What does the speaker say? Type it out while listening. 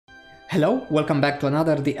Hello, welcome back to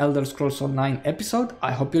another The Elder Scrolls Online episode.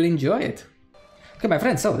 I hope you'll enjoy it. Okay, my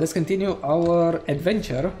friends, so let's continue our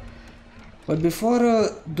adventure. But before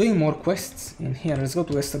doing more quests in here, let's go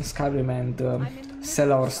to Western Skyrim and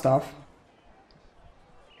sell our stuff.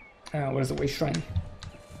 Where's the Waste Shrine?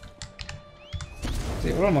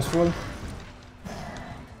 See, we're almost full.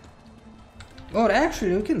 Or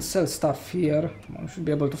actually, we can sell stuff here. We should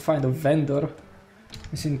be able to find a vendor.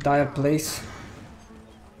 This entire place.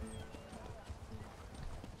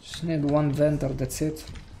 Just need one vendor, that's it.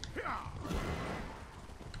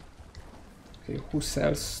 Okay, who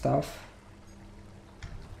sells stuff?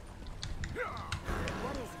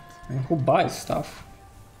 And who buys stuff?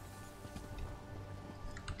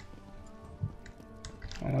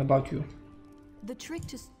 What about you? The trick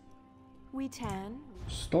to we tan.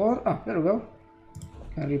 Store? Ah, there we go.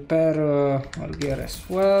 Can repair our gear as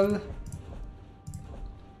well.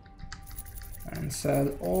 And sell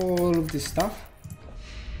all of this stuff.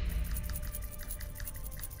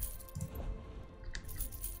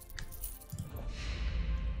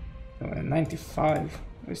 95.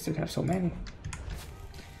 We still have so many.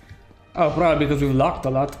 Oh, probably because we've locked a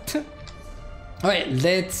lot. Okay,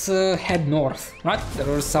 let's head north. Right, there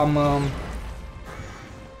are some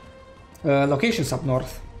locations up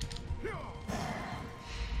north.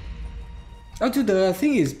 Oh, dude, the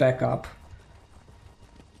thing is back up.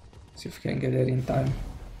 See if we can get there in time.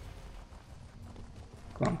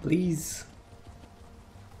 Come on, please.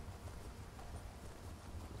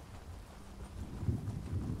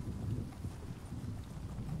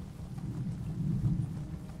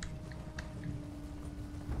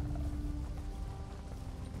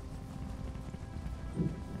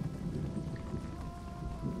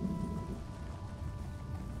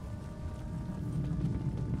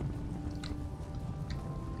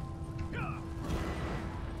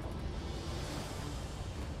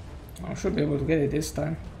 I should be able to get it this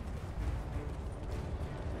time.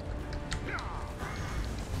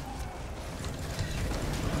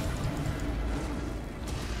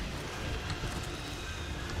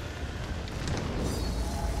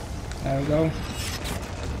 There we go.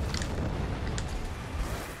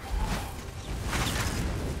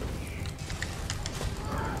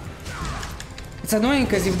 It's annoying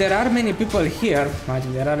because if there are many people here,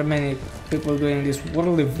 imagine there are many people doing this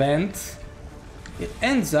world event, it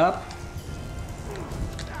ends up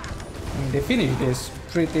they finish this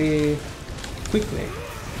pretty quickly.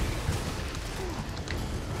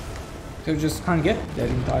 You just can't get there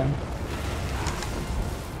in time.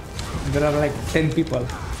 There are like 10 people,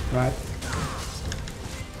 right?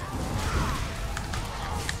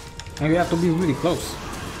 And we have to be really close.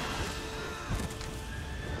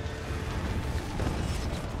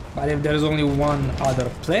 But if there's only one other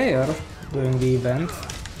player doing the event,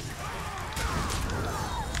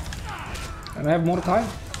 and I have more time.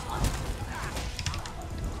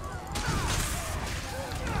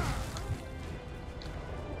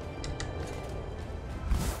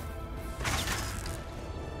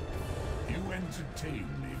 Entertain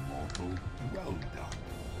me, mortal. Well done.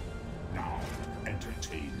 Now,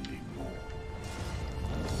 entertain me more.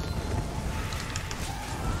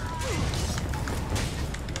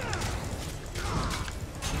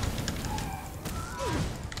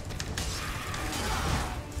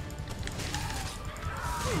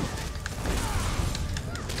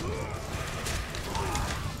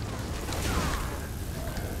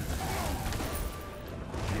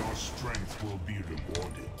 Your strength will be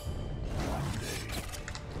rewarded.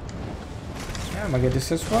 Yeah, I'm gonna get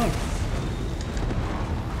this as well.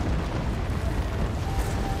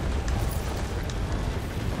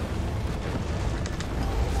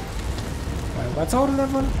 Well, what's our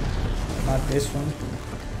level? Not this one.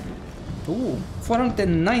 Ooh,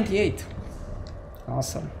 498.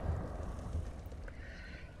 Awesome.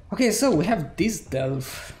 Okay, so we have this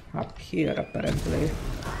delve up here apparently.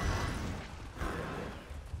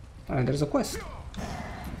 And there's a quest.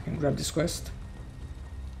 I can grab this quest.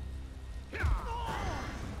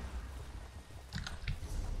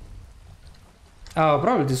 Oh,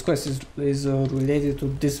 probably this quest is related to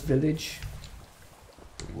this village.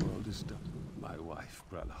 The world is done. My wife,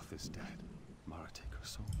 Braloth, is dead. Mara, take her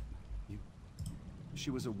soul. You. She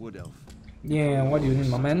was a wood elf. Yeah, what do you need,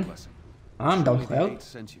 my man? I'm down to help.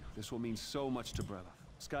 Sent you. This will mean so much to Braloth.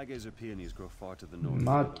 Skygazer peonies grow far to the north.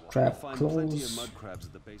 Mud crab find plenty of claws. mud crabs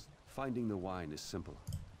at the base. Finding the wine is simple.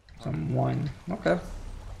 Some wine. Okay.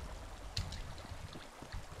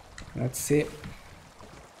 Let's see.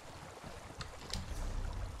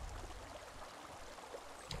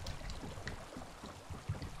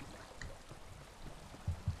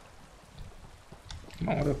 Come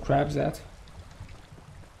on, where the crabs at?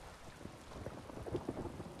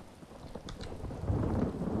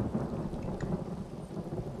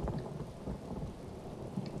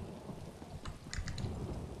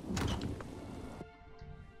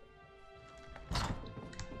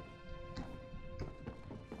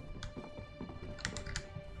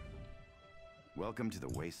 Welcome to the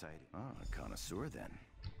wayside. Ah, a connoisseur then.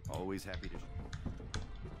 Always happy to...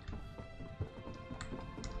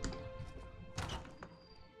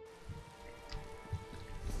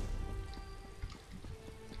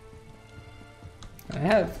 I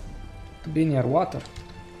have to be near water.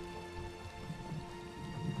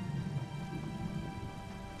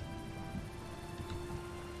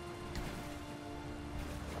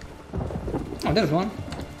 Oh, there's one.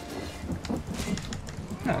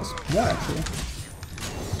 Yeah, there's more actually.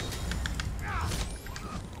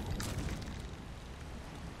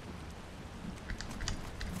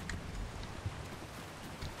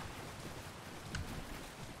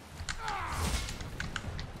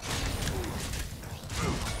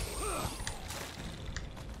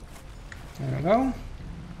 There we go.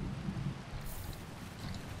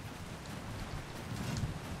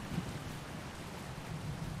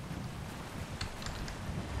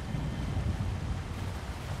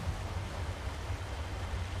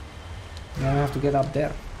 Now I have to get up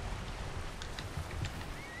there.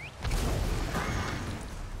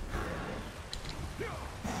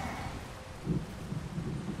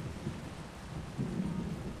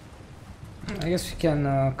 I guess we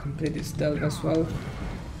can complete this delve as well,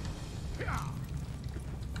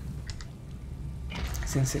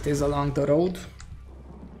 since it is along the road.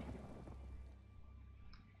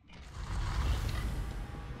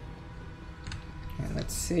 And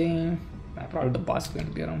let's see, probably the boss is going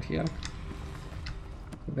to be around here,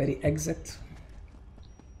 the very exit.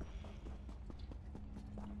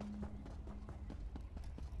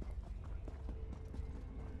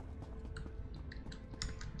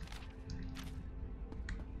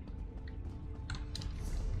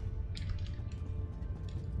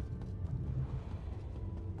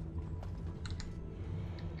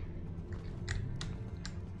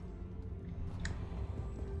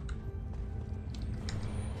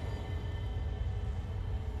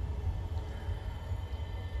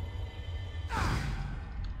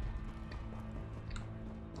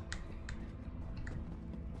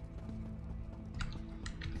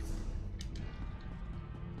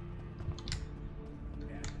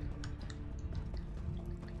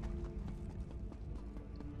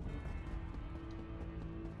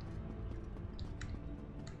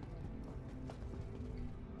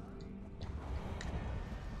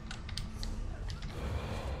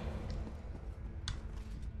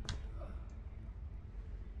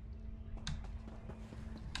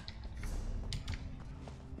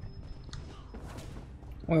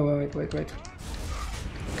 Wait.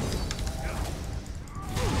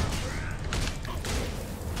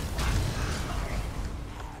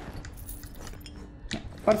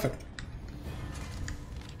 Perfect.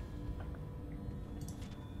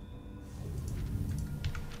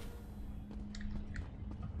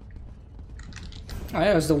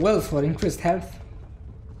 I use the well for increased health.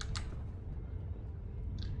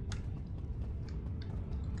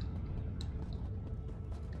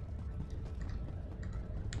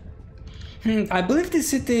 I believe this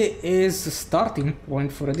city is the starting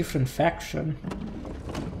point for a different faction.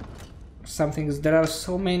 Something is there are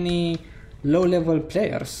so many low-level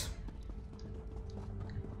players,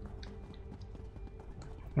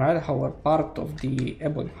 right? How are part of the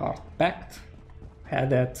Ebonheart Pact had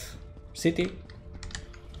that city.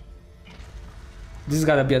 This is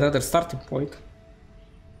gotta be another starting point.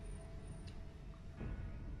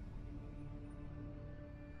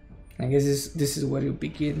 I guess this is where you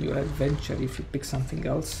begin your adventure if you pick something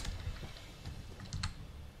else.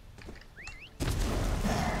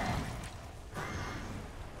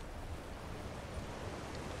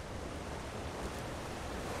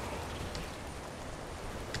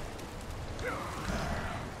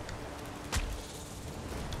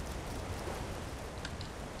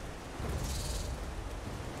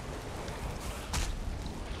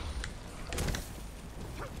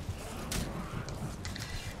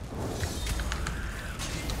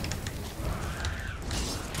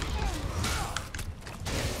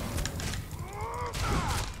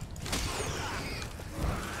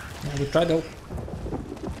 We try though.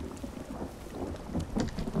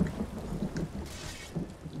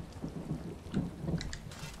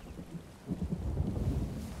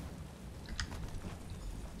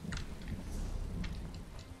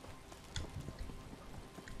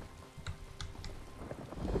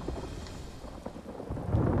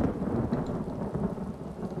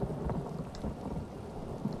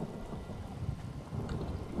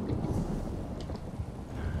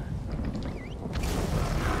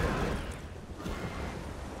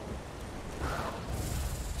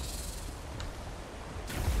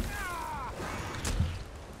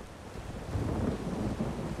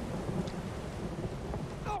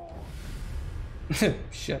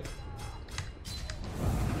 Shit.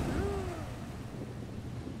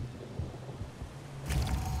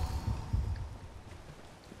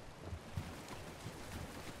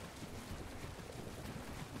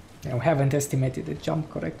 Yeah, we haven't estimated the jump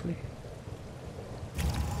correctly.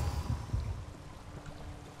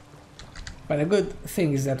 But the good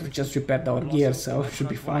thing is that we just repaired our gear, so it should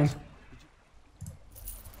be fine.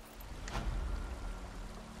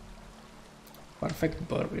 Perfect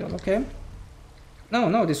burial, okay.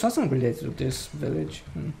 No, this wasn't related to this village.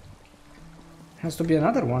 Has to be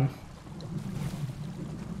another one.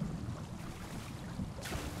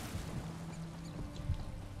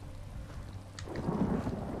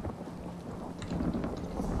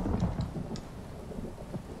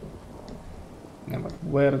 Yeah, but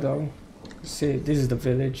where though? See, this is the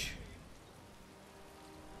village.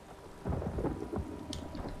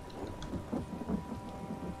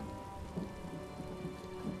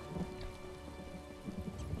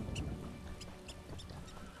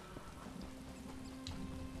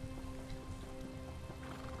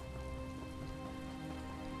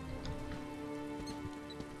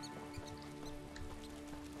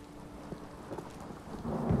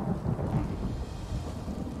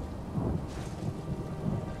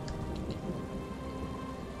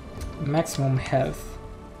 Maximum health.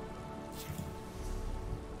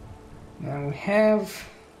 Now we have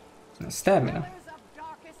stamina. Pillars of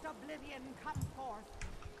darkest oblivion come forth.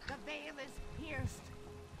 The veil is pierced.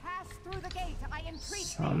 Pass through the gate, I entreat thee.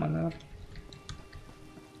 Summoner.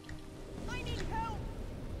 I need help.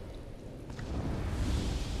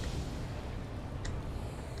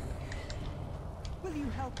 Will you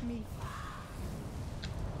help me?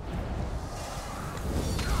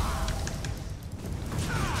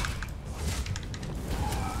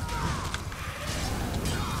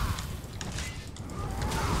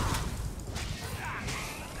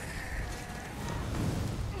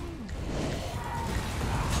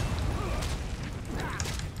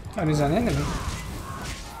 There is an enemy.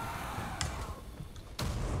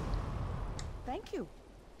 Thank you.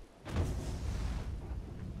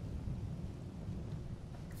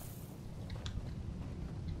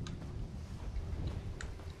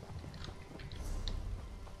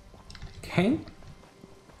 Okay.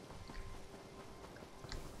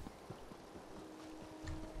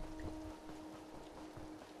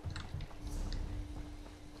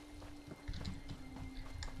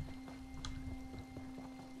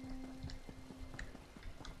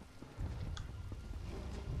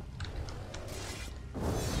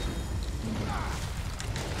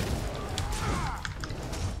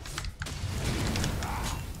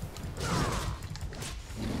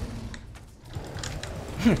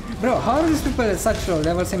 Bro, how are these people at such low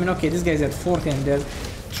levels? I mean, okay, this guy's at 40 and they're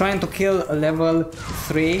trying to kill a level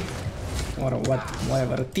 3 or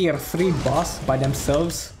whatever, a tier 3 boss by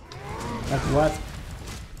themselves. Like what?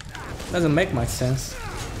 Doesn't make much sense.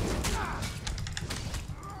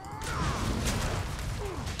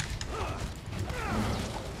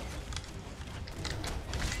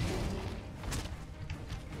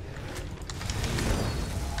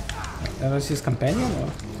 That was his companion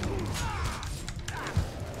or?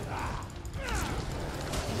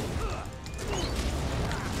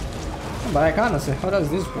 But like honestly, how does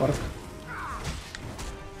this work?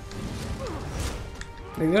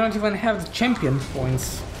 Like, they don't even have the champion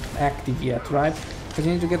points active yet, right? Because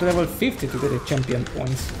you need to get to level 50 to get the champion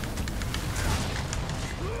points.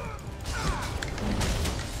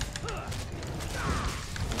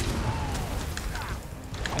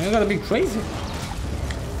 And you gotta be crazy.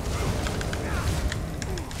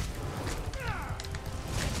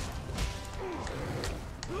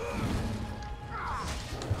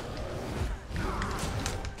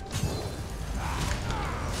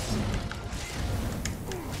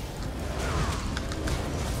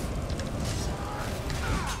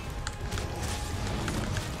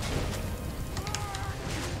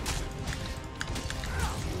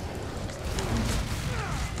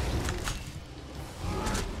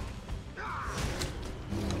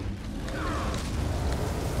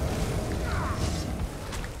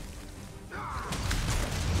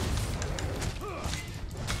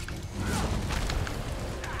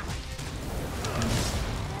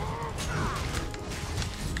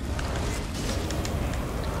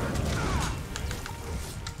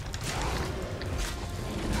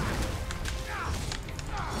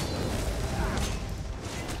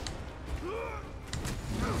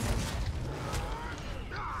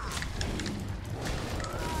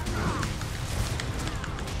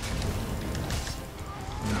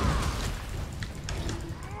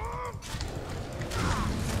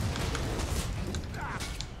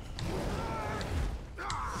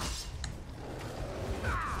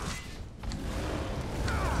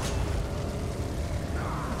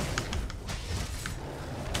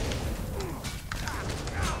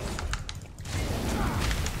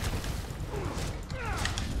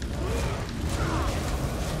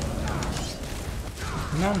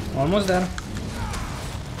 No, almost there.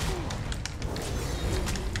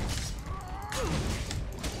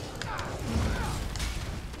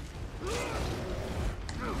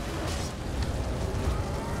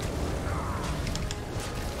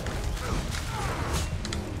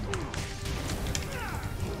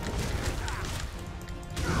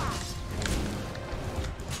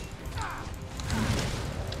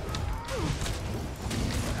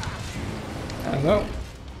 There we go.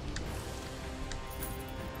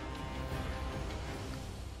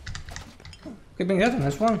 Keeping that one,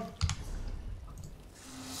 that's one.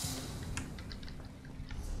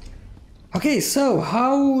 Okay, so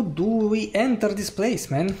how do we enter this place,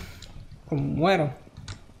 man? From where?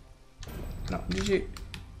 No, GG.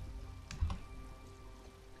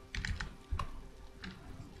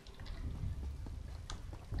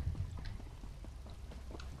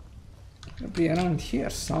 Be around here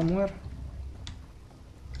somewhere.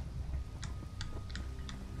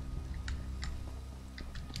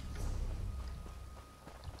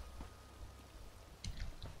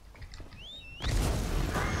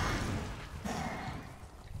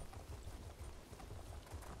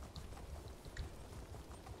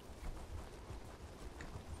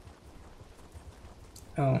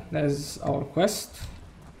 Oh, there's our quest.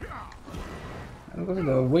 I'll go to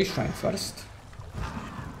the way shrine first.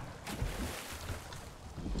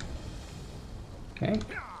 Okay.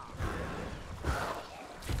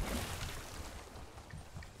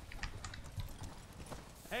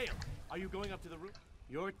 Hey, are you going up to the roof?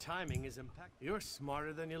 Your timing is impact. You're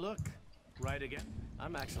smarter than you look. Right again.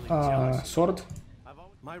 I'm actually jealous. Sword.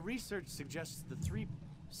 My research suggests the three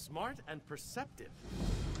smart and perceptive.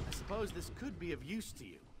 I suppose this could be of use to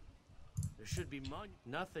you. There should be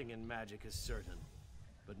nothing in magic is certain,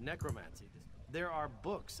 but necromancy. There are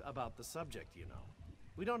books about the subject, you know.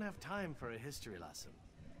 We don't have time for a history lesson.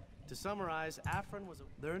 To summarize, Afrin was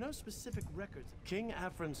there are no specific records. King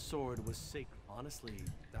Afrin's sword was sacred. Honestly,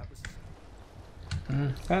 that was...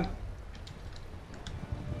 Okay.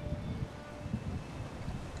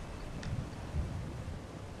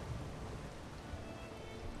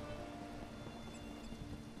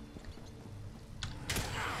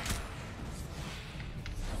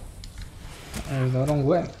 The wrong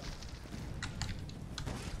way.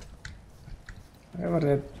 Whatever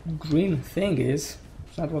that green thing is,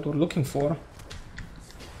 it's not what we're looking for.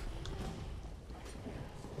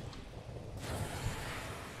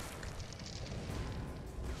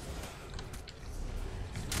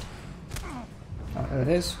 Oh, there it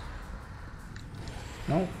is.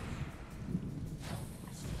 No.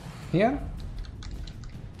 Here?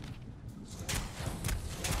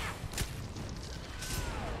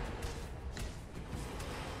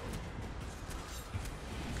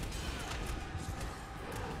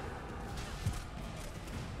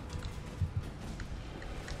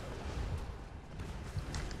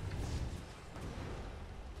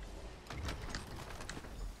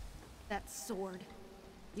 That sword.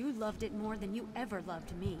 You loved it more than you ever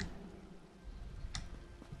loved me.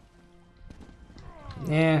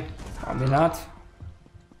 Yeah, probably not.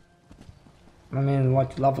 I mean,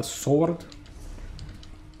 what, love a sword?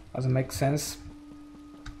 Doesn't make sense.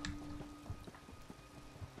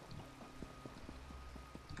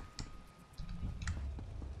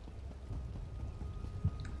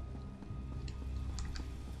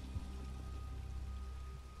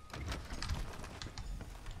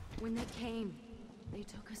 When they came, they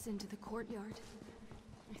took us into the courtyard.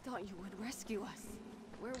 I thought you would rescue us.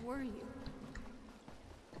 Where were you?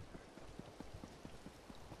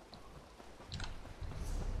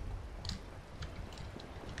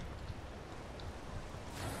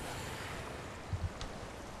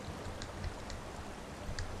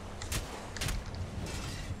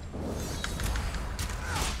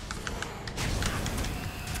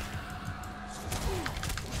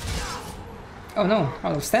 Oh no,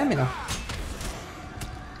 out of stamina.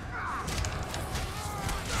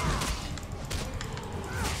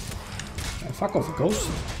 Oh, fuck off, ghost.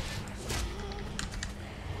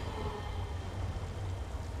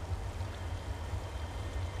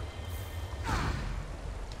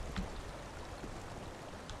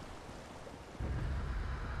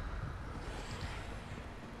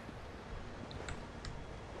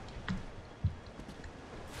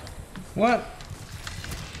 What?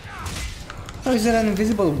 Oh, is there an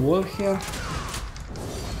invisible wall here?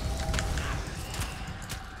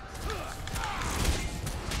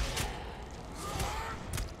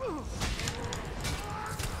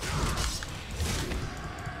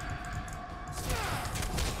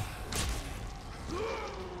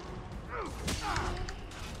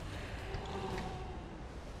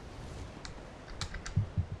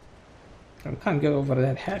 can't get over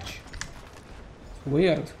that hatch. It's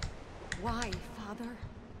weird. Why, Father?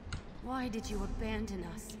 Why did you abandon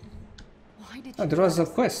us? Why did you Oh, there was a let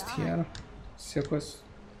us quest die? here. See a quest.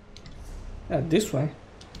 Yeah, this way.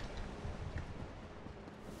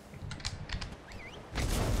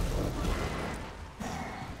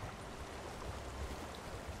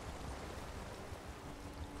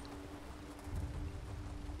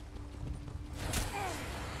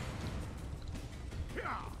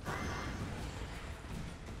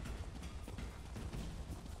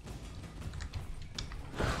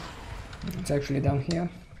 It's actually down here.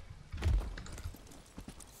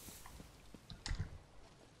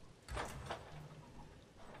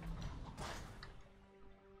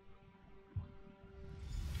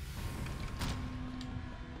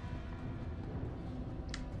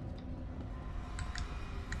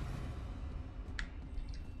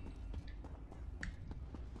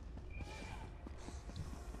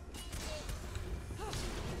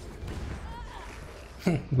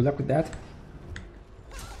 Good luck with that.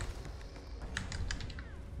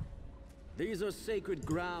 These are sacred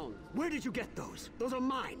ground. Where did you get those? Those are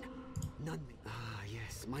mine. None. Ah,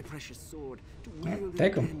 yes, my precious sword. To wield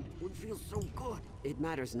take it 'em. again would feel so good. It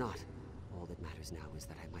matters not. All that matters now is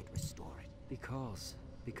that I might restore it. Because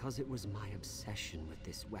it was my obsession with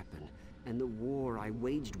this weapon and the war I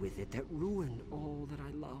waged with it that ruined all that I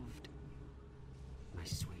loved. My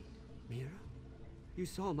sweet Mira? You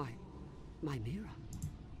saw my Mira?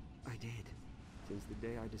 I did. Since the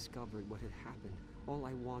day I discovered what had happened, all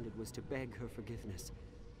I wanted was to beg her forgiveness.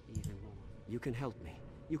 Even more. You can help me.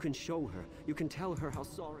 You can show her. You can tell her how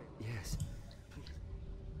sorry. Yes. Please.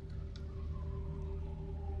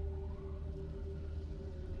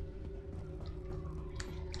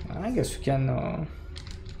 I guess we can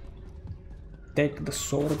take the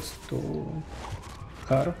sword to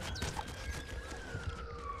her.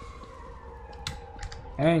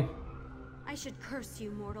 Hey, I should curse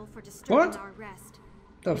you, mortal, for disturbing What? our rest.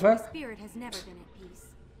 the My fuck? spirit has never been at peace.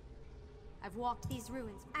 I've walked these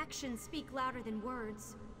ruins. Actions speak louder than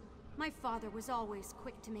words. My father was always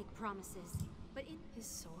quick to make promises, but in his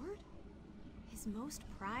sword? His most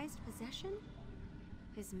prized possession?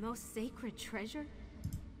 His most sacred treasure?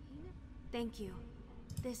 Thank you.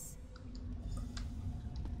 This...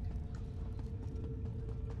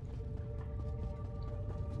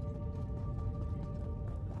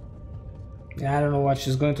 Yeah, I don't know what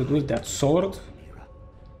she's going to do with that sword. Mira.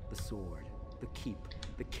 The sword. The keep.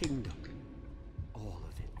 The kingdom. All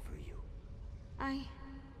of it for you.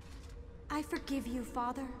 I forgive you,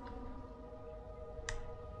 Father.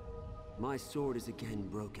 My sword is again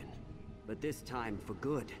broken, but this time for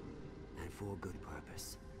good, and for good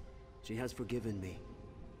purpose. She has forgiven me.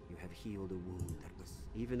 You have healed a wound that was...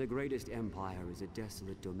 Even the greatest empire is a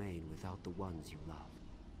desolate domain without the ones you love.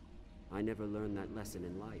 I never learned that lesson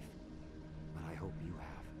in life, but I hope you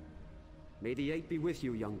have. May the Eight be with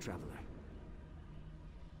you, young traveler.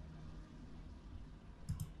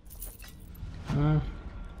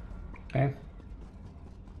 Okay.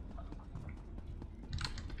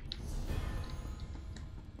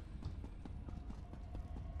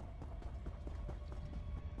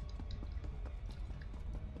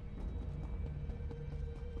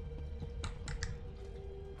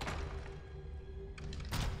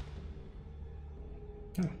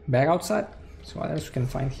 Back outside. So what else we can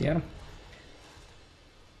find here?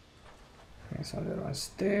 Okay, so there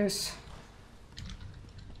was this.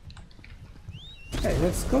 Okay,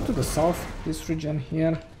 let's go to the south, this region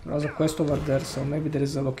here. There was a quest over there, so maybe there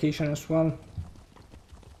is a location as well.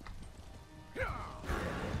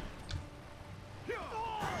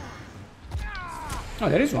 Oh,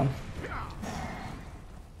 there is one.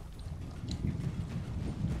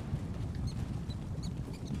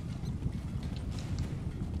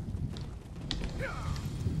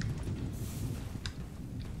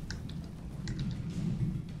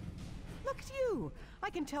 Look at you! I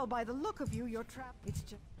can tell by the look of you you're trapped. It's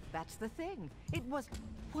just... That's the thing. It was...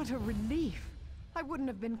 What a relief. I wouldn't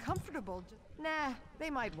have been comfortable. Nah, they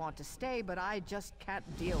might want to stay, but I just can't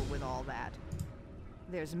deal with all that.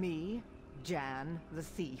 There's me, Jan, the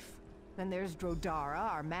thief. Then there's Drodara,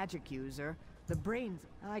 our magic user. The brains...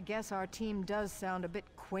 I guess our team does sound a bit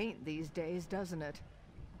quaint these days, doesn't it?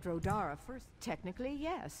 Drodara first. Technically,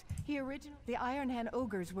 yes. The Iron Hand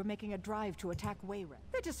Ogres were making a drive to attack Wayra.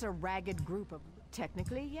 They're just a ragged group of...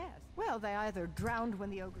 Technically, yes. Well, they either drowned when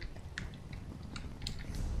the ogres...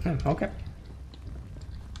 Okay.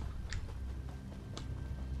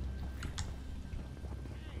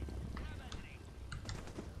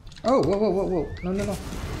 Oh, whoa, whoa, whoa, whoa. No, no, no.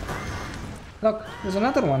 Look, there's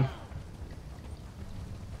another one.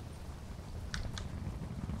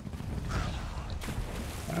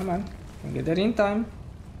 Come on, can get there in time.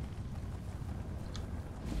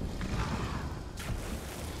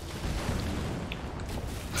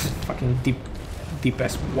 Fucking deep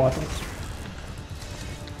ass water.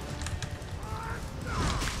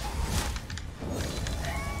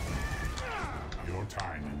 Your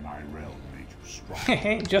time in my realm made you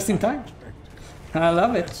strong. Just in time. I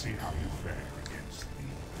love it. Let's see how you fare against me.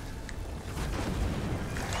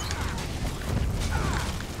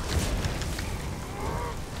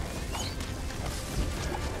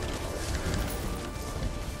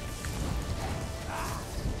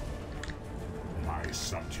 My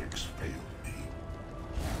subjects failed me.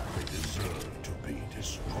 They deserve to be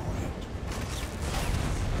destroyed.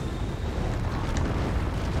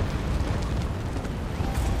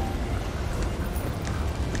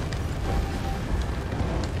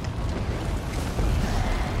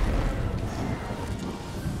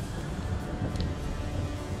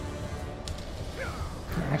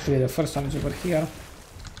 Actually, the first one is over here.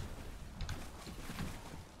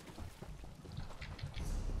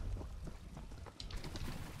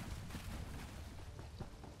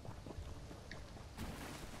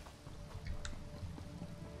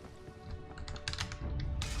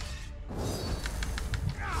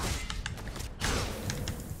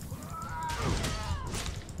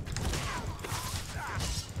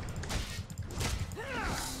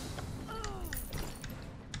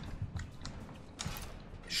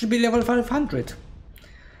 Should be level 500.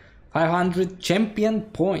 500 champion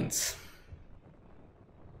points.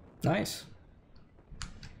 Nice.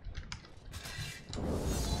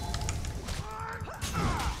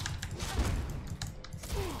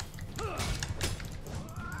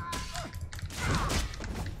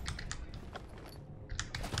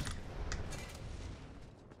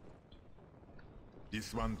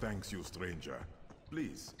 This one thanks you, stranger.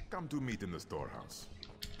 Please, come to meet in the storehouse.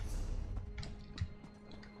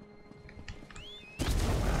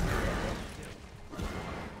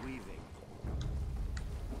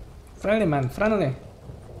 Friendly man, friendly.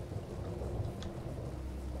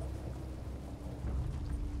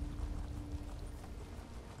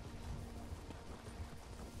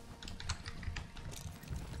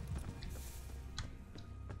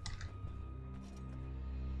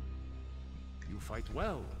 You fight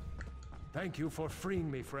well. Thank you for freeing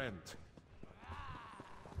me, friend.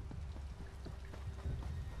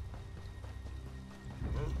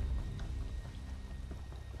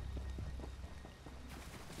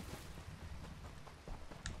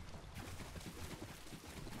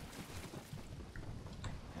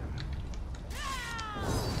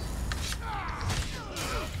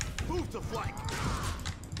 Move to flank!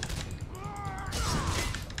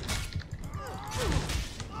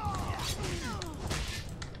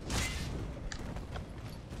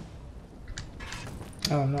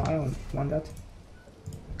 Oh no, I don't want that.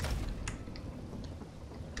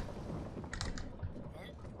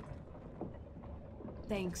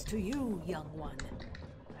 Thanks to you, young one.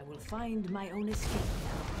 I will find my own escape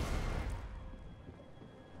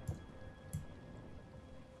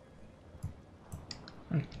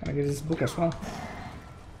now. I get this book as well.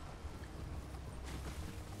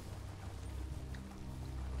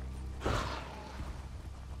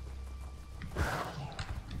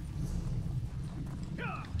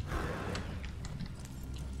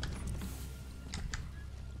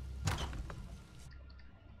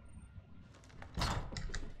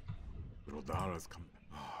 Rodara's come.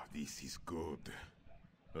 Ah, this is good.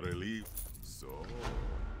 Relief. So,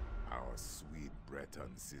 our sweet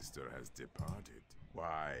Breton sister has departed.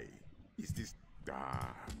 Why? Is this...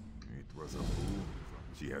 Ah, it was a boon.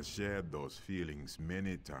 She has shared those feelings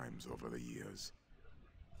many times over the years.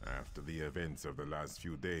 After the events of the last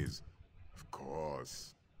few days, of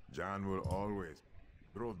course, John will always...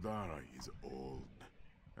 Rodara is old,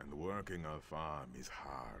 and working a farm is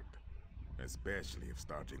hard. Especially if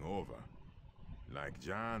starting over. Like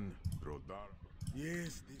John, Rodara...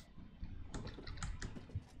 Yes, this...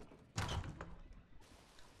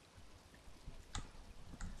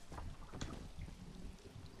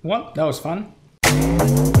 Well, that was fun.